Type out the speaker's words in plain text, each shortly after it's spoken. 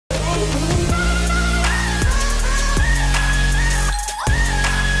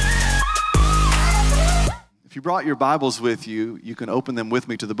If you brought your Bibles with you, you can open them with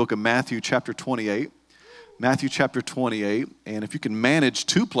me to the book of Matthew chapter 28. Matthew chapter 28. And if you can manage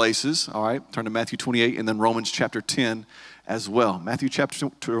two places, all right, turn to Matthew 28 and then Romans chapter 10 as well. Matthew,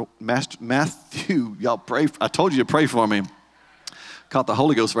 y'all pray. I told you to pray for me. Caught the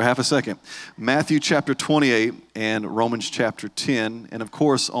Holy Ghost for half a second. Matthew chapter 28 and Romans chapter 10. And of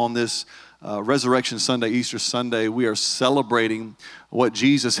course, on this Resurrection Sunday, Easter Sunday, we are celebrating what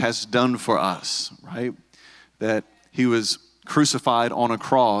Jesus has done for us, right? That he was crucified on a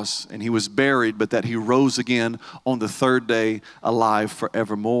cross and he was buried, but that he rose again on the third day alive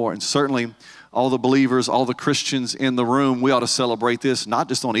forevermore. And certainly all the believers, all the Christians in the room, we ought to celebrate this, not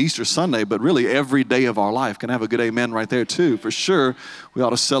just on Easter Sunday, but really every day of our life. Can I have a good amen right there too? For sure, we ought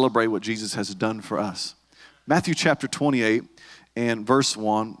to celebrate what Jesus has done for us. Matthew chapter 28 and verse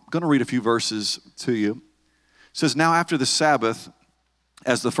 1, I'm going to read a few verses to you. It says, "Now after the Sabbath,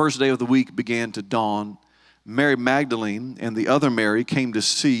 as the first day of the week began to dawn, Mary Magdalene and the other Mary came to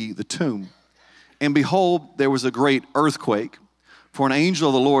see the tomb. And behold, there was a great earthquake, for an angel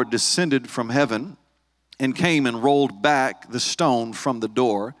of the Lord descended from heaven and came and rolled back the stone from the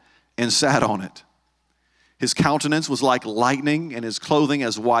door and sat on it. His countenance was like lightning and his clothing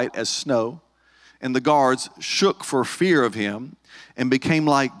as white as snow. And the guards shook for fear of him and became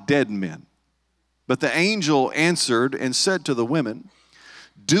like dead men. But the angel answered and said to the women,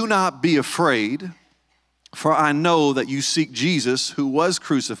 'Do not be afraid, for I know that you seek Jesus who was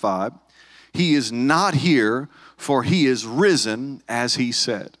crucified. He is not here, for he is risen as he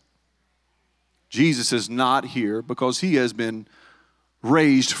said.'" Jesus is not here because he has been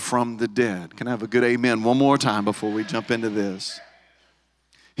raised from the dead. Can I have a good amen one more time before we jump into this?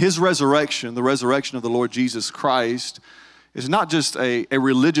 His resurrection, the resurrection of the Lord Jesus Christ, is not just a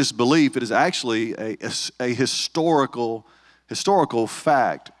religious belief. It is actually a historical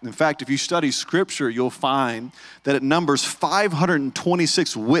fact. In fact, if you study Scripture, you'll find that it numbers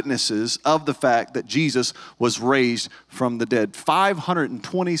 526 witnesses of the fact that Jesus was raised from the dead.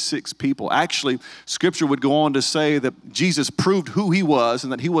 526 people. Actually, Scripture would go on to say that Jesus proved who he was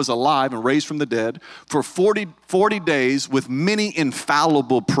and that he was alive and raised from the dead for 40 days with many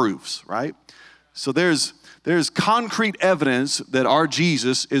infallible proofs, right? So there's concrete evidence that our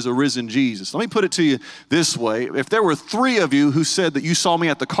Jesus is a risen Jesus. Let me put it to you this way. If there were 3 of you who said that you saw me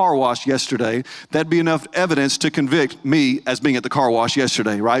at the car wash yesterday, that'd be enough evidence to convict me as being at the car wash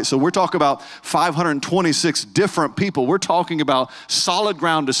yesterday, right? So we're talking about 526 different people. We're talking about solid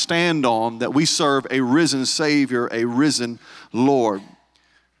ground to stand on, that we serve a risen Savior, a risen Lord.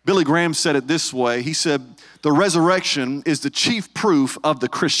 Billy Graham said it this way. He said, "The resurrection is the chief proof of the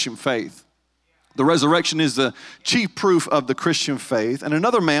Christian faith." The resurrection is the chief proof of the Christian faith. And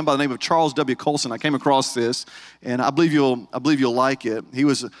another man by the name of Charles W. Colson, I came across this, and I believe you'll like it. He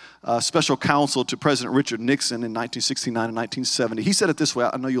was a special counsel to President Richard Nixon in 1969 and 1970. He said it this way.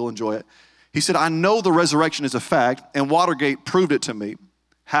 I know you'll enjoy it. He said, "I know the resurrection is a fact, and Watergate proved it to me."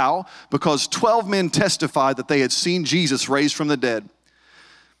 How? Because 12 men testified that they had seen Jesus raised from the dead.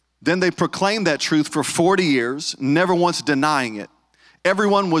 Then they proclaimed that truth for 40 years, never once denying it.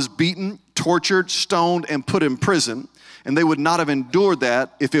 Everyone was beaten, tortured, stoned, and put in prison, and they would not have endured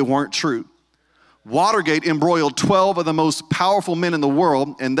that if it weren't true. Watergate embroiled 12 of the most powerful men in the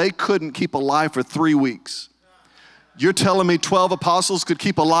world, and they couldn't keep alive for 3 weeks. You're telling me 12 apostles could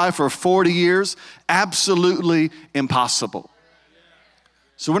keep alive for 40 years? Absolutely impossible.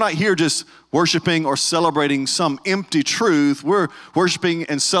 So we're not here just worshiping or celebrating some empty truth. We're worshiping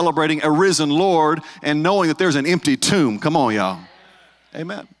and celebrating a risen Lord and knowing that there's an empty tomb. Come on, y'all.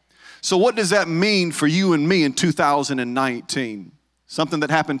 Amen. So what does that mean for you and me in 2019? Something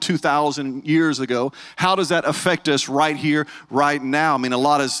that happened 2,000 years ago. How does that affect us right here, right now? I mean, a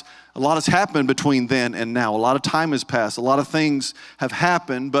lot has happened between then and now. A lot of time has passed. A lot of things have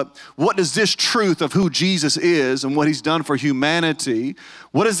happened. But what does this truth of who Jesus is and what he's done for humanity,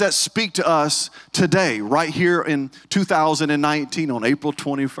 what does that speak to us today, right here in 2019 on April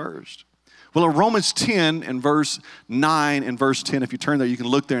 21st? Well, in Romans 10 and verse 9 and verse 10, if you turn there, you can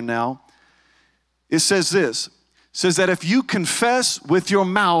look there now. It says this. It says that if you confess with your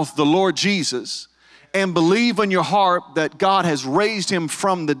mouth the Lord Jesus and believe in your heart that God has raised him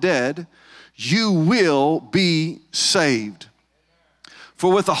from the dead, you will be saved.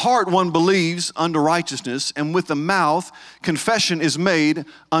 For with the heart one believes unto righteousness, and with the mouth confession is made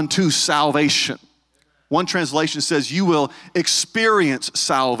unto salvation. One translation says you will experience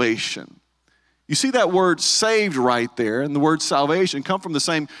salvation. You see that word saved right there, and the word salvation come from the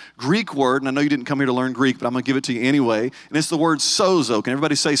same Greek word, and I know you didn't come here to learn Greek, but I'm going to give it to you anyway, and it's the word sozo. Can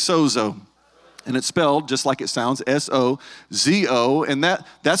everybody say sozo? And it's spelled just like it sounds, S-O-Z-O. And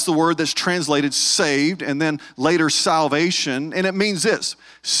that's the word that's translated saved, and then later salvation. And it means this: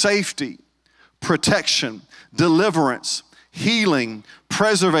 safety, protection, deliverance, healing,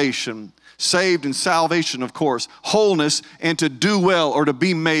 preservation, saved and salvation, of course, wholeness, and to do well or to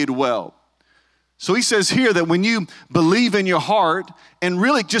be made well. So he says here that when you believe in your heart and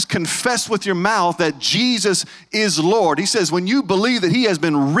really just confess with your mouth that Jesus is Lord, he says when you believe that he has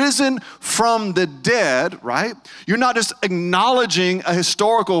been risen from the dead, right? You're not just acknowledging a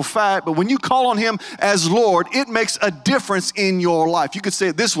historical fact, but when you call on him as Lord, it makes a difference in your life. You could say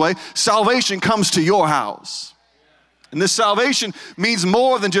it this way: salvation comes to your house. And this salvation means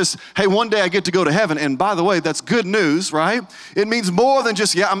more than just, hey, one day I get to go to heaven. And by the way, that's good news, right? It means more than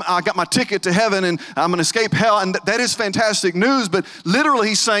just, I got my ticket to heaven and I'm going to escape hell. And that is fantastic news. But literally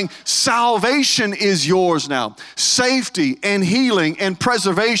he's saying salvation is yours now. Safety and healing and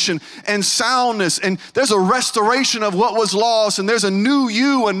preservation and soundness. And there's a restoration of what was lost. And there's a new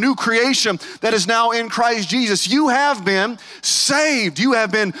you, a new creation that is now in Christ Jesus. You have been saved. You have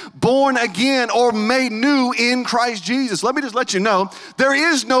been born again or made new in Christ Jesus. Let me just let you know, there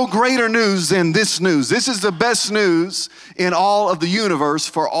is no greater news than this news. This is the best news in all of the universe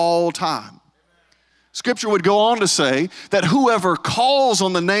for all time. Scripture would go on to say that whoever calls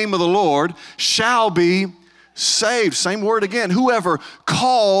on the name of the Lord shall be saved. Same word again. Whoever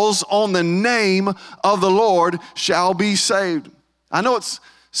calls on the name of the Lord shall be saved. I know it's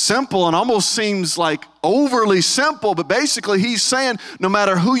simple and almost seems like overly simple, but basically he's saying no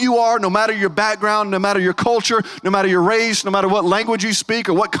matter who you are, no matter your background, no matter your culture, no matter your race, no matter what language you speak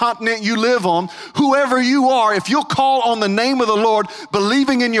or what continent you live on, whoever you are, if you'll call on the name of the Lord,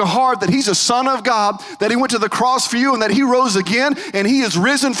 believing in your heart that he's a son of God, that he went to the cross for you and that he rose again and he is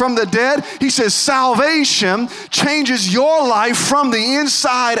risen from the dead, he says salvation changes your life from the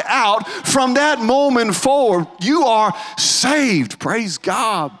inside out. From that moment forward, you are saved. Praise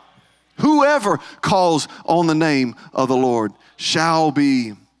God. Whoever calls on the name of the Lord shall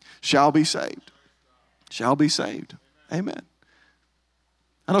be saved. Shall be saved. Amen.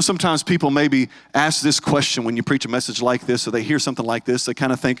 I know sometimes people maybe ask this question when you preach a message like this, or they hear something like this. They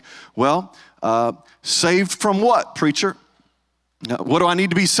kind of think, well, saved from what, preacher? What do I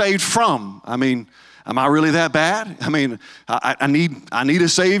need to be saved from? I mean, am I really that bad? I mean, I need a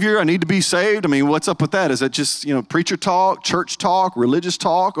Savior. I need to be saved. I mean, what's up with that? Is that just, preacher talk, church talk, religious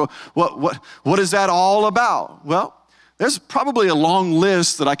talk? Or what is that all about? Well, there's probably a long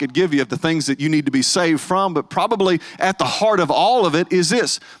list that I could give you of the things that you need to be saved from, but probably at the heart of all of it is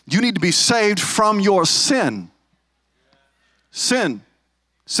this: you need to be saved from your sin. Sin.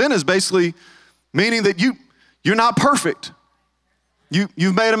 Sin is basically meaning that you're not perfect.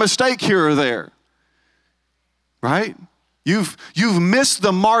 You've made a mistake here or there. Right? You've missed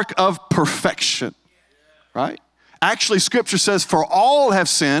the mark of perfection, right? Actually, Scripture says, for all have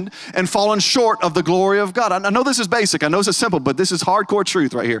sinned and fallen short of the glory of God. I know this is basic. I know this is simple, but this is hardcore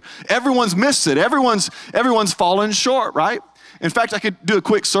truth right here. Everyone's missed it. Everyone's fallen short, right? In fact, I could do a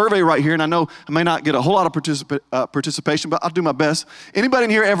quick survey right here, and I know I may not get a whole lot of participation, but I'll do my best. Anybody in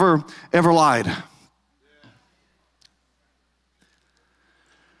here ever lied?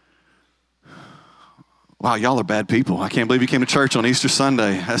 Wow, y'all are bad people. I can't believe you came to church on Easter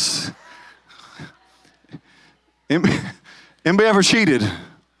Sunday. Anybody ever cheated?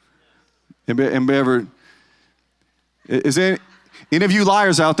 Anybody ever? Is there any of you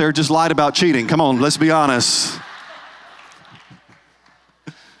liars out there just lied about cheating? Come on, let's be honest.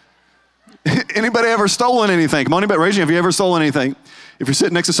 Anybody ever stolen anything? Come on, anybody raise your hand. Have you ever stolen anything? If you're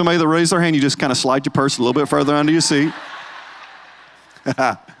sitting next to somebody that raised their hand, you just kind of slide your purse a little bit further under your seat.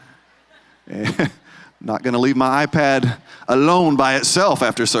 Not going to leave my iPad alone by itself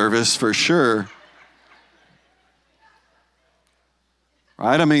after service, for sure.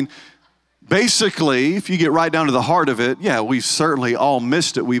 Right? I mean, basically, if you get right down to the heart of it, yeah, we've certainly all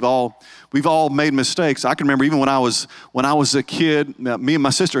missed it. We've all made mistakes. I can remember even when I was a kid, me and my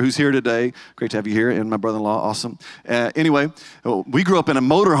sister, who's here today, great to have you here, and my brother-in-law, awesome. Anyway, we grew up in a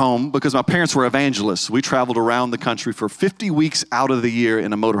motorhome because my parents were evangelists. We traveled around the country for 50 weeks out of the year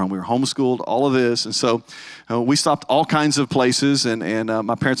in a motorhome. We were homeschooled, all of this, and so we stopped all kinds of places, and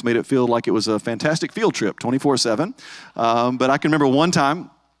my parents made it feel like it was a fantastic field trip, 24/7. But I can remember one time,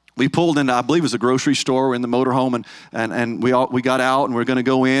 we pulled into, I believe it was a grocery store in the motorhome, and we got out and we were going to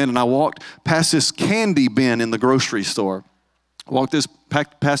go in, and I walked past this candy bin in the grocery store. I walked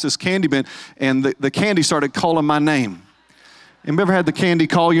past this candy bin, and the candy started calling my name. Anybody ever had the candy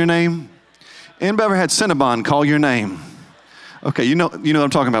call your name? Anybody ever had Cinnabon call your name? Okay, you know what I'm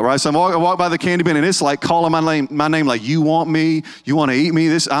talking about, right? So I walk by the candy bin, and it's like calling my name like, you want me, you want to eat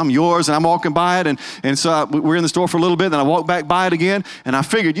me, I'm yours, and I'm walking by it, and so we're in the store for a little bit, then I walk back by it again, and I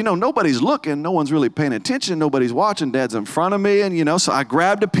figured, nobody's looking, no one's really paying attention, nobody's watching, Dad's in front of me, and so I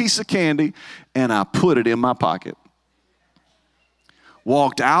grabbed a piece of candy, and I put it in my pocket.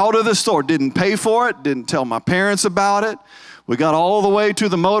 Walked out of the store, didn't pay for it, didn't tell my parents about it. We got all the way to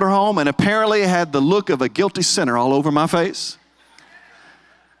the motorhome, and apparently it had the look of a guilty sinner all over my face.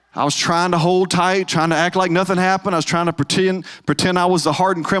 I was trying to hold tight, trying to act like nothing happened. I was trying to pretend I was the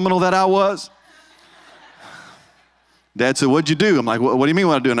hardened criminal that I was. Dad said, "What'd you do?" I'm like, what do you mean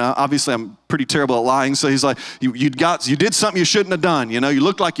what I do? Now, obviously, I'm pretty terrible at lying. So he's like, you did something you shouldn't have done. You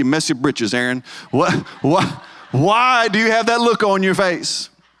look like you mess your britches, Aaron. Why do you have that look on your face?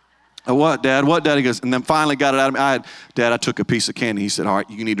 What, Dad? What, Dad? He goes, and then finally got it out of me. Dad, I took a piece of candy. He said, all right,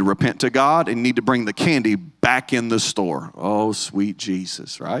 you need to repent to God and you need to bring the candy back in the store. Oh, sweet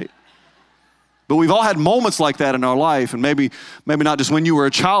Jesus, right? But we've all had moments like that in our life, and maybe not just when you were a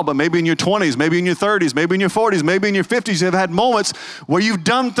child, but maybe in your 20s, maybe in your 30s, maybe in your 40s, maybe in your 50s, you've had moments where you've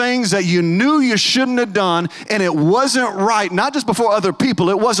done things that you knew you shouldn't have done, and it wasn't right, not just before other people,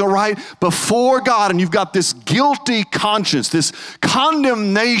 it wasn't right before God, and you've got this guilty conscience, this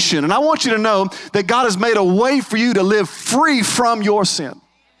condemnation, and I want you to know that God has made a way for you to live free from your sin.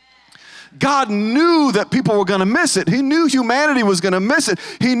 God knew that people were going to miss it. He knew humanity was going to miss it.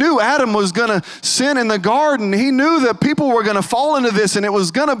 He knew Adam was going to sin in the garden. He knew that people were going to fall into this and it was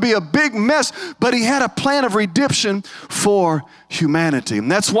going to be a big mess, but he had a plan of redemption for humanity.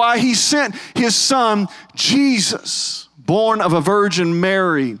 And that's why he sent his son, Jesus, born of a Virgin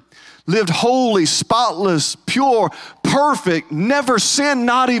Mary, lived holy, spotless, pure, perfect, never sinned,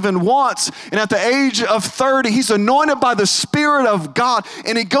 not even once. And at the age of 30, he's anointed by the Spirit of God,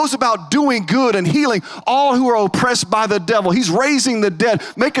 and he goes about doing good and healing all who are oppressed by the devil. He's raising the dead,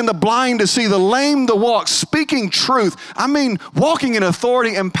 making the blind to see, the lame to walk, speaking truth. I mean, walking in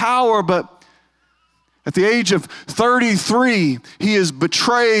authority and power, but at the age of 33, he is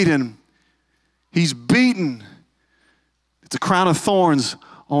betrayed and he's beaten. It's a crown of thorns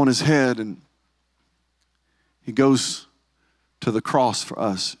on his head, and he goes to the cross for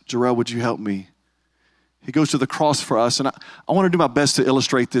us. Jarrell, would you help me? He goes to the cross for us, and I want to do my best to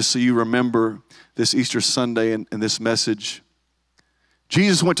illustrate this so you remember this Easter Sunday and this message.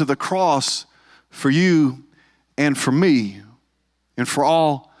 Jesus went to the cross for you and for me and for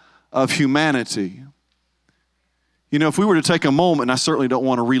all of humanity. If we were to take a moment, and I certainly don't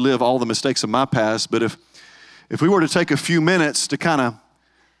want to relive all the mistakes of my past, but if we were to take a few minutes to kind of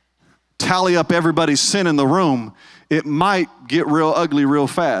tally up everybody's sin in the room, it might get real ugly real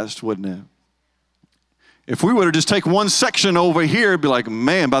fast, wouldn't it? If we were to just take one section over here, it'd be like,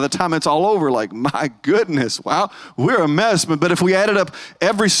 man, by the time it's all over, like, my goodness, wow, we're a mess. But if we added up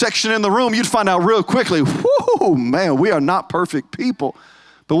every section in the room, you'd find out real quickly, whoo, man, we are not perfect people.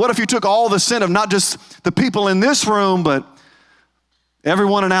 But what if you took all the sin of not just the people in this room, but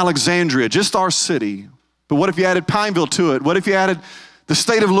everyone in Alexandria, just our city? But what if you added Pineville to it? What if you added the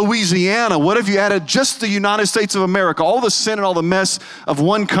state of Louisiana? What if you added just the United States of America, all the sin and all the mess of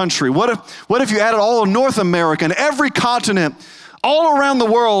one country? What if you added all of North America and every continent, all around the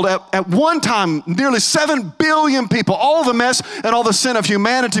world at one time, nearly 7 billion people, all the mess and all the sin of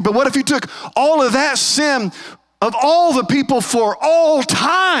humanity? But what if you took all of that sin of all the people for all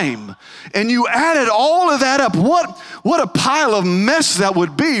time and you added all of that up? What a pile of mess that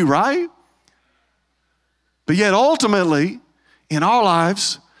would be, right? But yet ultimately, in our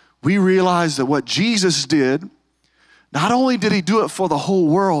lives, we realize that what Jesus did, not only did he do it for the whole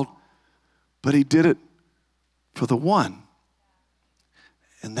world, but he did it for the one.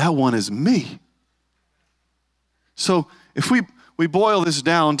 And that one is me. So if we boil this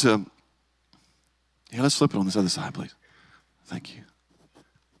down to, let's flip it on this other side, please. Thank you.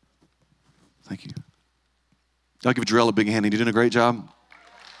 Thank you. I'll give Jarrell a big hand. You're doing a great job.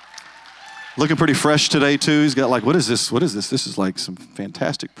 Looking pretty fresh today, too. He's got like, what is this? What is this? This is like some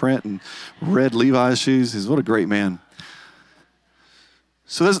fantastic print and red Levi's shoes. What a great man.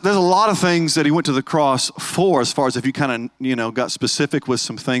 So there's a lot of things that he went to the cross for, as far as if you kind of, got specific with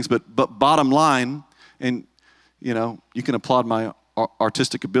some things. But bottom line, and, you can applaud my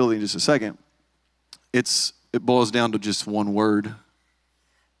artistic ability in just a second. It boils down to just one word.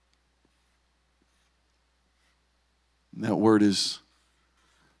 And that word is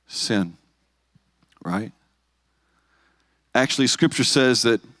sin. Right? Actually, Scripture says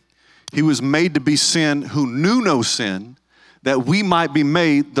that he was made to be sin who knew no sin, that we might be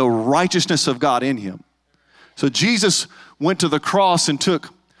made the righteousness of God in him. So Jesus went to the cross and took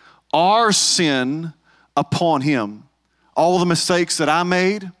our sin upon him, all the mistakes that I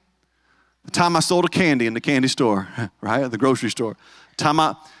made, the time I sold a candy in the candy store, right, at the grocery store, the time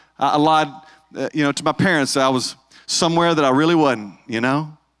I lied, to my parents that I was somewhere that I really wasn't,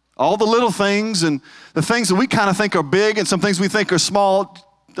 All the little things and the things that we kind of think are big and some things we think are small,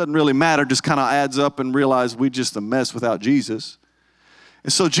 doesn't really matter, just kind of adds up and realize we're just a mess without Jesus.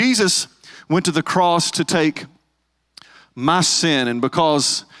 And so Jesus went to the cross to take my sin, and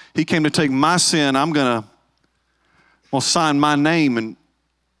because he came to take my sin, I'm going to sign my name and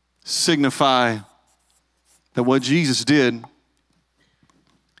signify that what Jesus did,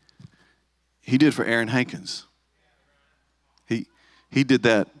 he did for Aaron Hankins. He did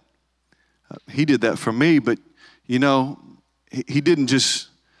that. He did that for me, but he didn't just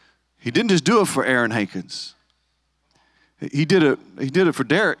do it for Aaron Hankins. He did it for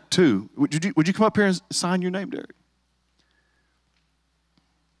Derek too. Would you come up here and sign your name, Derek?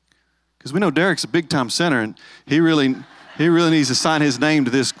 Because we know Derek's a big time sinner, and he really needs to sign his name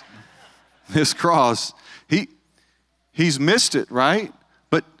to this cross. He's missed it, right?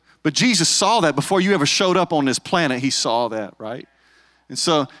 But Jesus saw that before you ever showed up on this planet. He saw that, right? And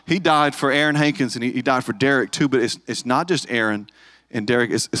so he died for Aaron Hankins, and he died for Derek too. But it's not just Aaron and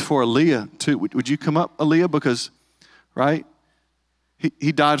Derek. It's for Aaliyah too. Would you come up, Aaliyah? Because, right?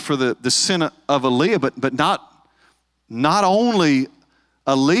 He died for the sin of Aaliyah, but not only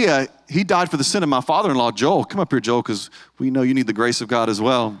Aaliyah. He died for the sin of my father-in-law, Joel. Come up here, Joel, because we know you need the grace of God as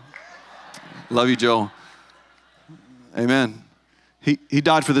well. Love you, Joel. Amen. He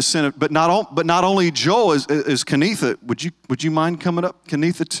died for the sin of, but not only Joel is Kenitha. Would you mind coming up,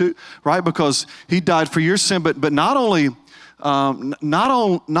 Kenitha too? Right, because he died for your sin, but not only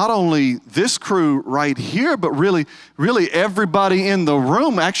this crew right here, but really everybody in the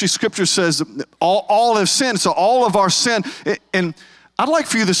room. Actually, Scripture says all have sinned, so all of our sin. And I'd like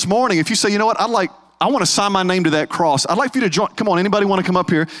for you this morning, if you say, you know what, I want to sign my name to that cross. I'd like for you to join. Come on, anybody want to come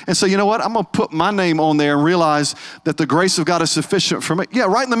up here and say, you know what, I'm going to put my name on there and realize that the grace of God is sufficient for me. Yeah,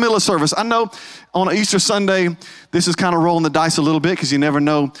 right in the middle of service. I know on Easter Sunday, this is kind of rolling the dice a little bit because you never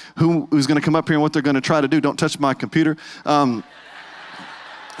know who's going to come up here and what they're going to try to do. Don't touch my computer. Because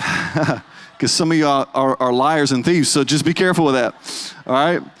some of you are liars and thieves, so just be careful with that. All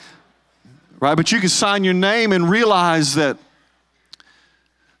right? Right, but you can sign your name and realize that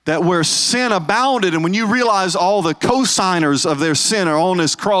where sin abounded, and when you realize all the co-signers of their sin are on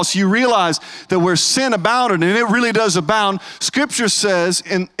this cross, you realize that where sin abounded, and it really does abound, Scripture says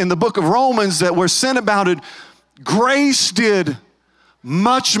in the book of Romans that where sin abounded, grace did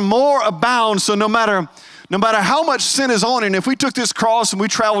much more abound. So no matter how much sin is on it, and if we took this cross and we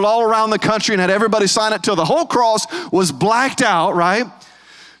traveled all around the country and had everybody sign it till the whole cross was blacked out, right?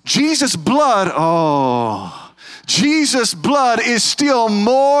 Jesus' blood is still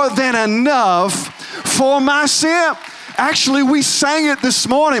more than enough for my sin. Actually, we sang it this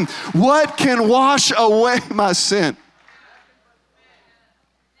morning. What can wash away my sin?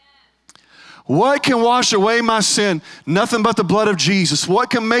 What can wash away my sin? Nothing but the blood of Jesus. What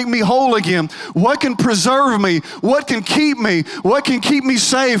can make me whole again? What can preserve me? What can keep me? What can keep me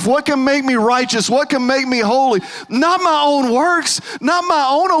safe? What can make me righteous? What can make me holy? Not my own works, not my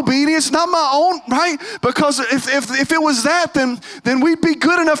own obedience, not my own, right? Because if it was that, then we'd be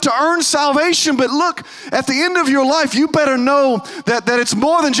good enough to earn salvation. But look, at the end of your life, you better know that it's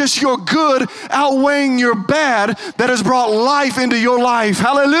more than just your good outweighing your bad that has brought life into your life.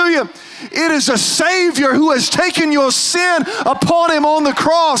 Hallelujah. It is a Savior who has taken your sin upon him on the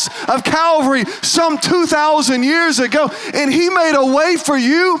cross of Calvary some 2,000 years ago. And he made a way for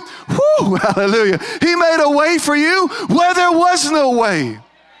you. Whew, hallelujah. He made a way for you where there was no way.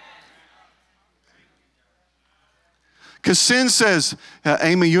 Because sin says,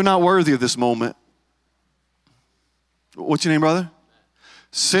 Amy, you're not worthy of this moment. What's your name, brother?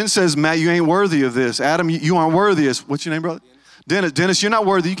 Sin says, Matt, you ain't worthy of this. Adam, you aren't worthy of this. What's your name, brother? Dennis, you're not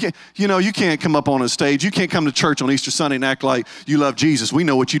worthy. You can't come up on a stage. You can't come to church on Easter Sunday and act like you love Jesus. We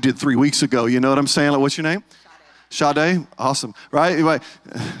know what you did 3 weeks ago. You know what I'm saying? Like, what's your name? Sade. Awesome. Right?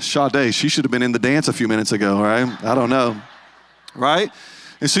 Sade. She should have been in the dance a few minutes ago, right? I don't know. Right?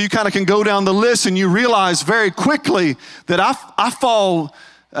 And so you kind of can go down the list and you realize very quickly that I fall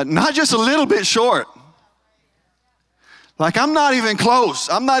not just a little bit short. Like I'm not even close.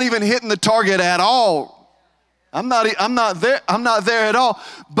 I'm not even hitting the target at all. I'm not there at all.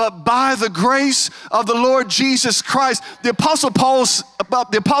 But by the grace of the Lord Jesus Christ, the Apostle Paul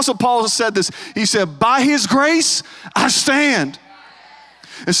said this. He said, by his grace, I stand.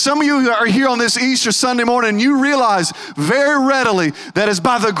 And some of you are here on this Easter Sunday morning and you realize very readily that it's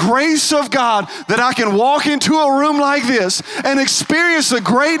by the grace of God that I can walk into a room like this and experience the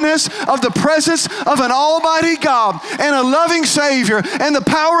greatness of the presence of an almighty God and a loving Savior and the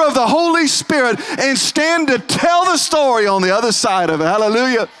power of the Holy Spirit and stand to tell the story on the other side of it.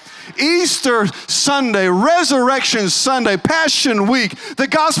 Hallelujah. Easter Sunday, Resurrection Sunday, Passion Week, the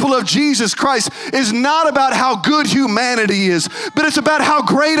gospel of Jesus Christ is not about how good humanity is, but it's about how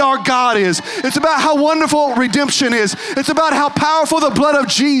great our God is. It's about how wonderful redemption is. It's about how powerful the blood of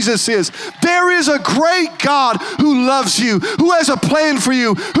Jesus is. There is a great God who loves you, who has a plan for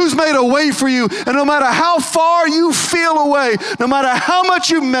you, who's made a way for you. And no matter how far you feel away, no matter how much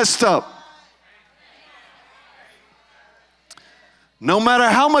you messed up, no matter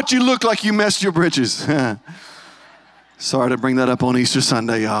how much you look like you messed your britches. Sorry to bring that up on Easter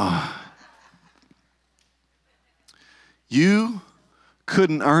Sunday, y'all. You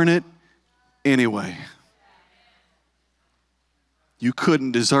couldn't earn it anyway. You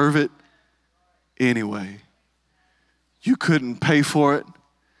couldn't deserve it anyway. You couldn't pay for it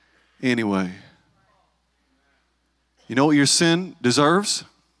anyway. You know what your sin deserves?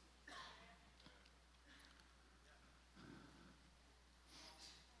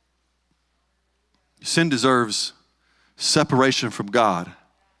 Sin deserves separation from God,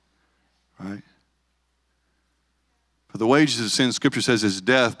 right? For the wages of sin, Scripture says, is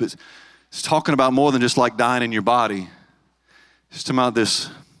death, but it's talking about more than just like dying in your body. It's talking about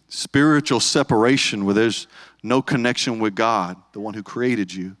this spiritual separation where there's no connection with God, the one who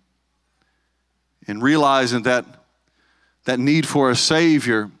created you. And realizing that that need for a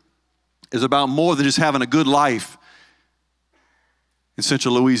Savior is about more than just having a good life in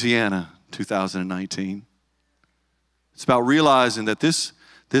Central Louisiana. 2019. It's about realizing that this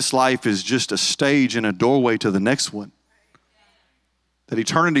life is just a stage and a doorway to the next one. That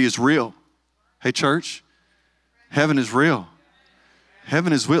eternity is real. Hey, church, heaven is real.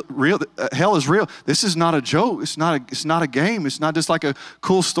 Heaven is real. Hell is real. This is not a joke. It's not a game. It's not just like a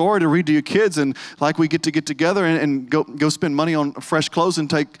cool story to read to your kids and like we get together and go spend money on fresh clothes and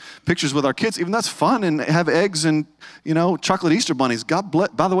take pictures with our kids. Even that's fun, and have eggs and, chocolate Easter bunnies. God bless.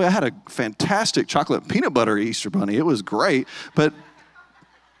 By the way, I had a fantastic chocolate peanut butter Easter bunny. It was great. But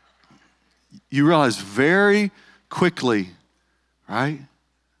you realize very quickly, right?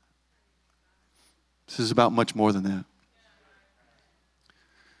 This is about much more than that.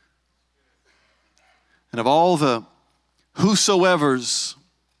 And of all the whosoevers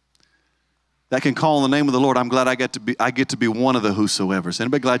that can call on the name of the Lord, I'm glad I get to be one of the whosoevers.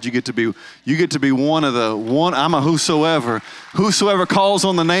 Anybody glad you get to be one of the one? I'm a whosoever. Whosoever calls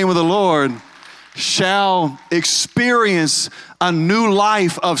on the name of the Lord shall experience a new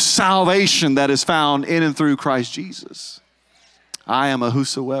life of salvation that is found in and through Christ Jesus. I am a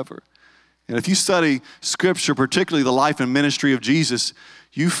whosoever. And if you study Scripture, particularly the life and ministry of Jesus,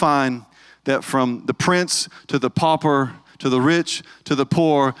 you find that from the prince to the pauper, to the rich, to the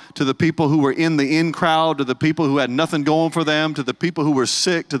poor, to the people who were in the in crowd, to the people who had nothing going for them, to the people who were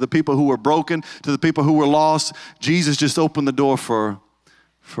sick, to the people who were broken, to the people who were lost, Jesus just opened the door for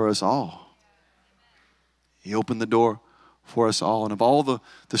us all. He opened the door for us all. And of all the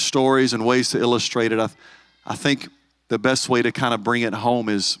stories and ways to illustrate it, I think the best way to kind of bring it home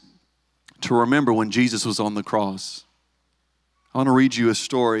is to remember when Jesus was on the cross. I want to read you a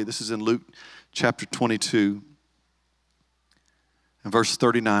story. This is in Luke chapter 22 and verse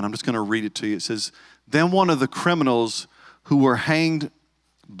 39. I'm just going to read it to you. It says, "Then one of the criminals who were hanged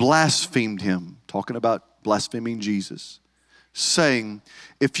blasphemed him," talking about blaspheming Jesus, saying,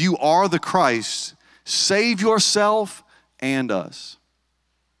 "If you are the Christ, save yourself and us."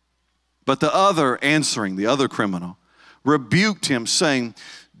 But the other, answering, the other criminal, rebuked him, saying,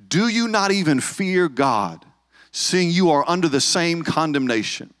 "Do you not even fear God, seeing you are under the same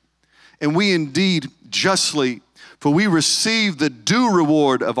condemnation? And we indeed justly, for we receive the due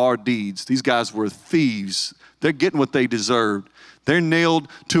reward of our deeds." These guys were thieves. They're getting what they deserved. They're nailed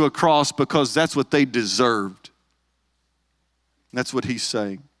to a cross because that's what they deserved. That's what he's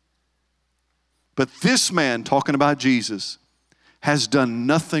saying. But this man, talking about Jesus, has done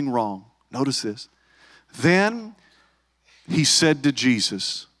nothing wrong. Notice this. Then he said to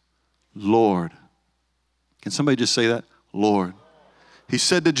Jesus, "Lord." Can somebody just say that? Lord. He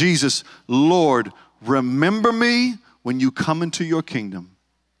said to Jesus, "Lord, remember me when you come into your kingdom."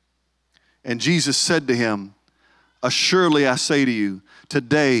 And Jesus said to him, "Assuredly I say to you,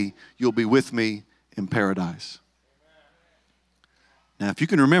 today you'll be with me in paradise." Now, if you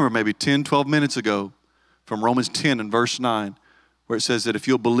can remember maybe 10, 12 minutes ago from Romans 10 and verse 9, where it says that if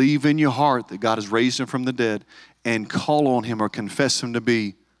you'll believe in your heart that God has raised him from the dead and call on him or confess him to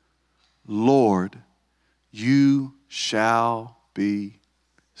be Lord, you shall be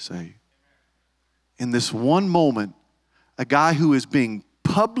saved. In this one moment, a guy who is being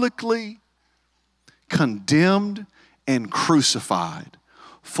publicly condemned and crucified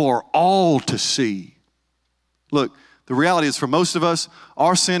for all to see. Look, the reality is for most of us,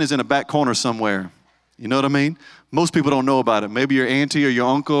 our sin is in a back corner somewhere. You know what I mean? Most people don't know about it. Maybe your auntie or your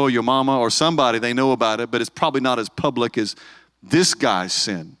uncle or your mama or somebody, they know about it, but it's probably not as public as this guy's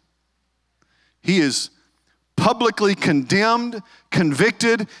sin. He is publicly condemned,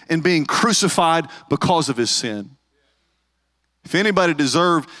 convicted, and being crucified because of his sin. If anybody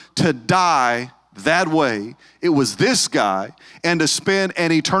deserved to die that way, it was this guy. And to spend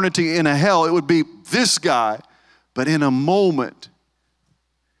an eternity in a hell, it would be this guy. But in a moment,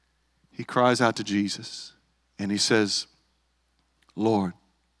 he cries out to Jesus and he says, Lord.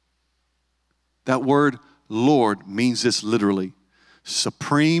 That word Lord means this literally,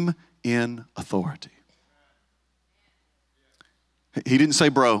 supreme in authority. He didn't say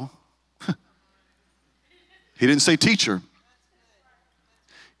bro. He didn't say teacher.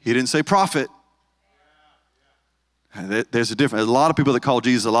 He didn't say prophet. There's a difference. There's a lot of people that call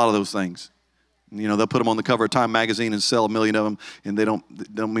Jesus a lot of those things. You know, they'll put them on the cover of Time magazine and sell 1 million of them, and they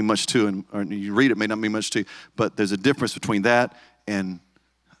don't mean much to you. Or you read it, may not mean much to you. But there's a difference between that and,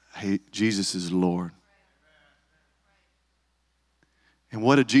 hey, Jesus is Lord. And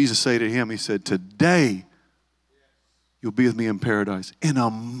what did Jesus say to him? He said, today you'll be with me in paradise. In a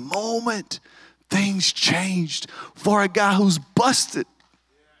moment, things changed for a guy who's busted.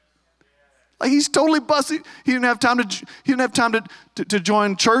 Like he's totally busted. He didn't have time to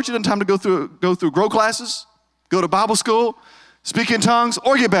join church. He didn't have time to go through grow classes, go to Bible school, speak in tongues,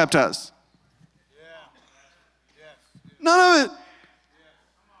 or get baptized. None of it.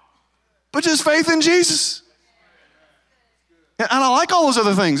 But just faith in Jesus. And I like all those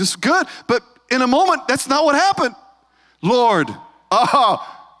other things. It's good. But in a moment, that's not what happened. Lord,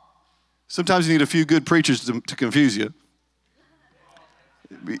 sometimes you need a few good preachers to confuse you.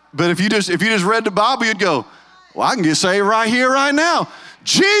 But if you just read the Bible, you'd go, well, I can get saved right here, right now.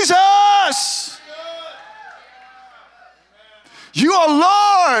 Jesus! You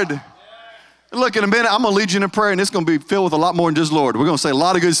are Lord. Look, in a minute, I'm going to lead you in a prayer, and it's going to be filled with a lot more than just Lord. We're going to say a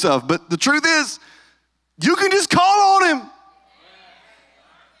lot of good stuff. But the truth is, you can just call on him.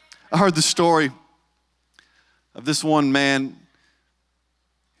 I heard the story of this one man.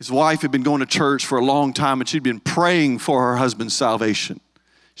 His wife had been going to church for a long time, and she'd been praying for her husband's salvation.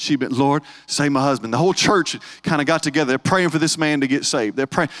 She'd been, Lord, save my husband. The whole church kind of got together. They're praying for this man to get saved. They're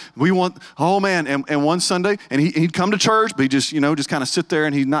praying. We want, oh man. And one Sunday, and he'd come to church, but he just kind of sit there,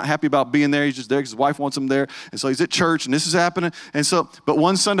 and he's not happy about being there. He's just there because his wife wants him there. And so he's at church, and this is happening. And so, but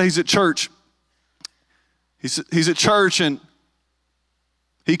one Sunday he's at church. He's at church, and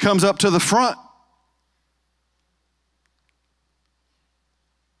he comes up to the front.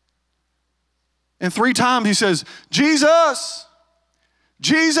 And 3 times he says, Jesus,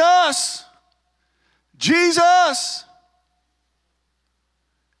 Jesus, Jesus.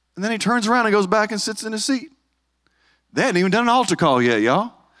 And then he turns around and goes back and sits in his seat. They hadn't even done an altar call yet,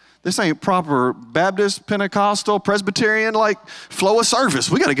 y'all. This ain't proper Baptist, Pentecostal, Presbyterian, like flow of service.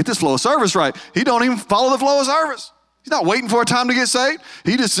 We got to get this flow of service right. He don't even follow the flow of service. He's not waiting for a time to get saved.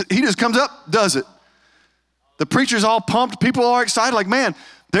 He just comes up, does it. The preacher's all pumped. People are excited, like, man,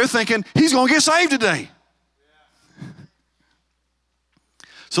 they're thinking he's going to get saved today.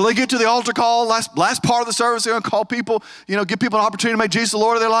 So they get to the altar call, last part of the service. They're going to call people, give people an opportunity to make Jesus the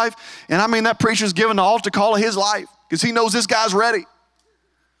Lord of their life. And I mean, that preacher's giving the altar call of his life because he knows this guy's ready.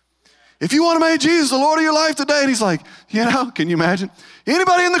 If you want to make Jesus the Lord of your life today, and he's like, can you imagine?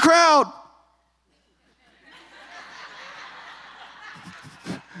 Anybody in the crowd?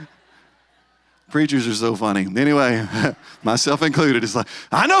 Preachers are so funny. Anyway, myself included. It's like,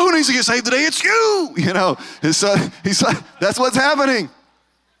 I know who needs to get saved today. It's you. He's like, that's what's happening.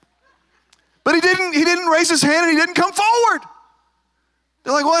 But he didn't raise his hand and he didn't come forward.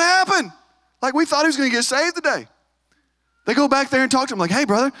 They're like, what happened? Like, we thought he was going to get saved today. They go back there and talk to him like, hey,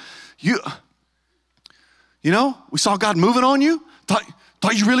 brother, we saw God moving on you.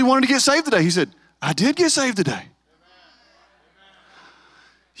 Thought you really wanted to get saved today. He said, I did get saved today.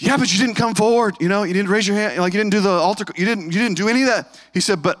 Yeah, but you didn't come forward. You didn't raise your hand. Like, you didn't do the altar. You didn't do any of that. He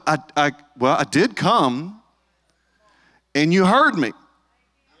said, but I did come and you heard me.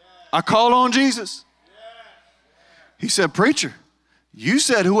 I called on Jesus. He said, preacher, you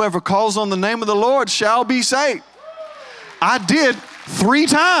said whoever calls on the name of the Lord shall be saved. I did 3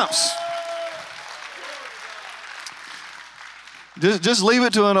 times. Just leave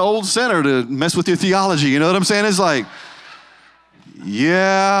it to an old sinner to mess with your theology. You know what I'm saying? It's like,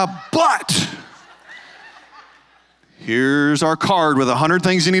 yeah, but here's our card with 100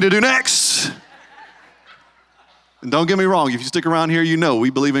 things you need to do next. And don't get me wrong, if you stick around here, you know we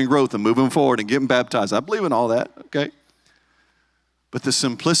believe in growth and moving forward and getting baptized. I believe in all that, okay? But the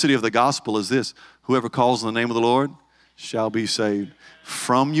simplicity of the gospel is this: whoever calls on the name of the Lord shall be saved.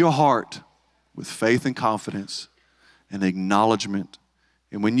 From your heart, with faith and confidence and acknowledgement.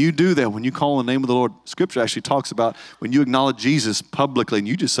 And when you do that, when you call on the name of the Lord, Scripture actually talks about when you acknowledge Jesus publicly and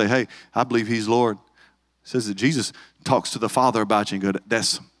you just say, hey, I believe he's Lord. It says that Jesus talks to the Father about you and go,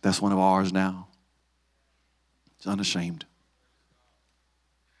 that's one of ours now. He's unashamed.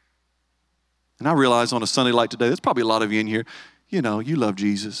 And I realize on a Sunday like today, there's probably a lot of you in here, you know, you love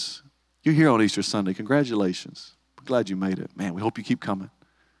Jesus. You're here on Easter Sunday. Congratulations. We're glad you made it. Man, we hope you keep coming.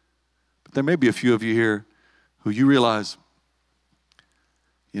 But there may be a few of you here who you realize,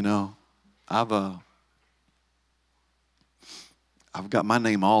 you know, I've got my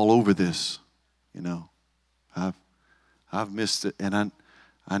name all over this, you know. I've missed it, and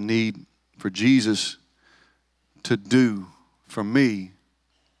I need for Jesus to do for me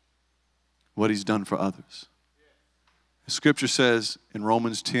what he's done for others. Scripture says in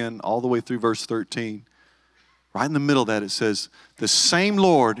Romans 10, all the way through verse 13, right in the middle of that, it says, the same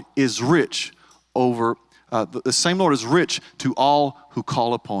Lord is rich the same Lord is rich to all who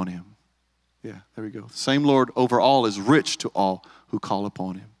call upon him. Yeah, there we go. The same Lord over all is rich to all who call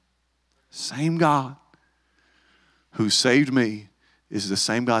upon him. Same God who saved me is the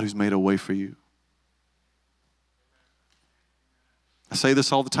same God who's made a way for you. I say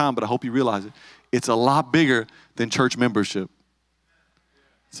this all the time, but I hope you realize it. It's a lot bigger than church membership.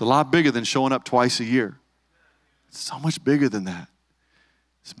 It's a lot bigger than showing up twice a year. It's so much bigger than that.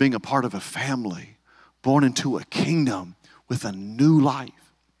 It's being a part of a family, born into a kingdom with a new life.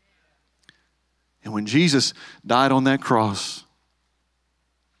 And when Jesus died on that cross,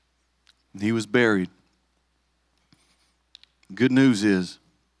 and he was buried, good news is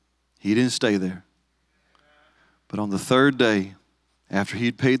he didn't stay there. But on the third day, after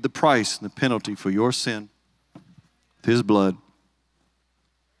he'd paid the price and the penalty for your sin with his blood,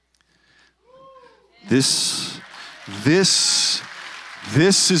 this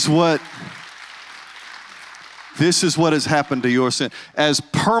is what has happened to your sin. As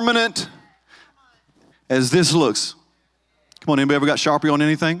permanent as this looks. Come on, anybody ever got Sharpie on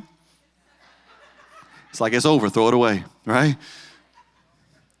anything? It's like it's over, throw it away, right?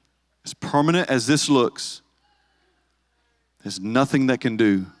 As permanent as this looks, there's nothing that can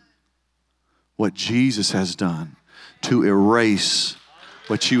do what Jesus has done to erase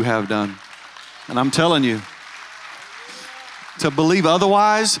what you have done. And I'm telling you, to believe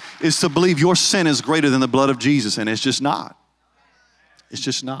otherwise is to believe your sin is greater than the blood of Jesus, and it's just not. It's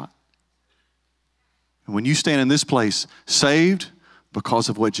just not. And when you stand in this place saved because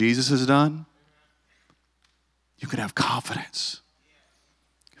of what Jesus has done, you can have confidence,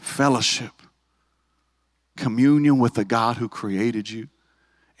 fellowship, communion with the God who created you,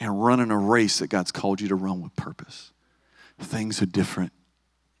 and running a race that God's called you to run with purpose. Things are different.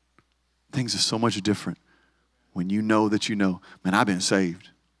 Things are so much different when you know that you know, man, I've been saved.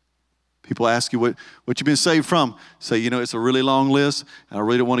 People ask you what you've been saved from. Say, you know, it's a really long list, and I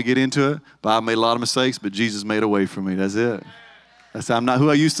really don't want to get into it, but I've made a lot of mistakes, but Jesus made a way for me. That's it. I'm not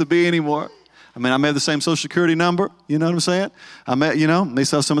who I used to be anymore. I mean, I may have the same Social Security number, you know what I'm saying? I may, may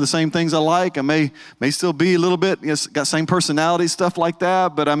still have some of the same things I like. I may still be a little bit, got same personality, stuff like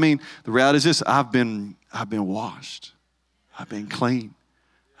that, but I mean, the reality is this: I've been washed. I've been clean.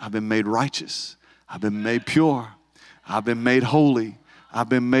 I've been made righteous. I've been made pure. I've been made holy. I've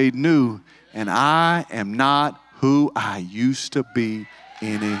been made new. And I am not who I used to be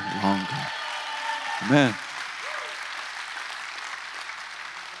any longer. Amen.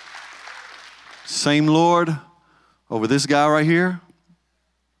 Same Lord over this guy right here.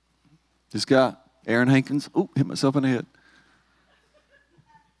 This guy, Aaron Hankins. Oh, hit myself in the head.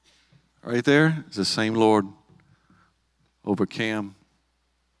 Right there is the same Lord over Cam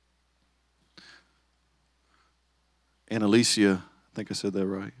and Alicia. I think I said that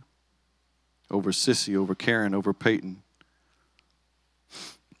right. Over Sissy, over Karen, over Peyton.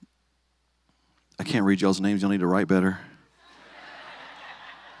 I can't read y'all's names. Y'all need to write better.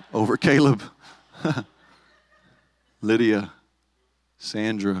 Over Caleb. Lydia.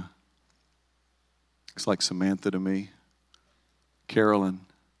 Sandra. Looks like Samantha to me. Carolyn.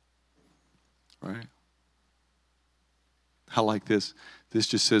 Right? I like this. This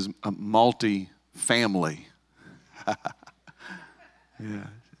just says a multi-family. Yeah.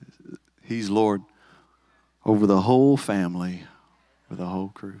 He's Lord over the whole family, with the whole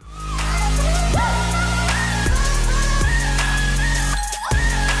crew.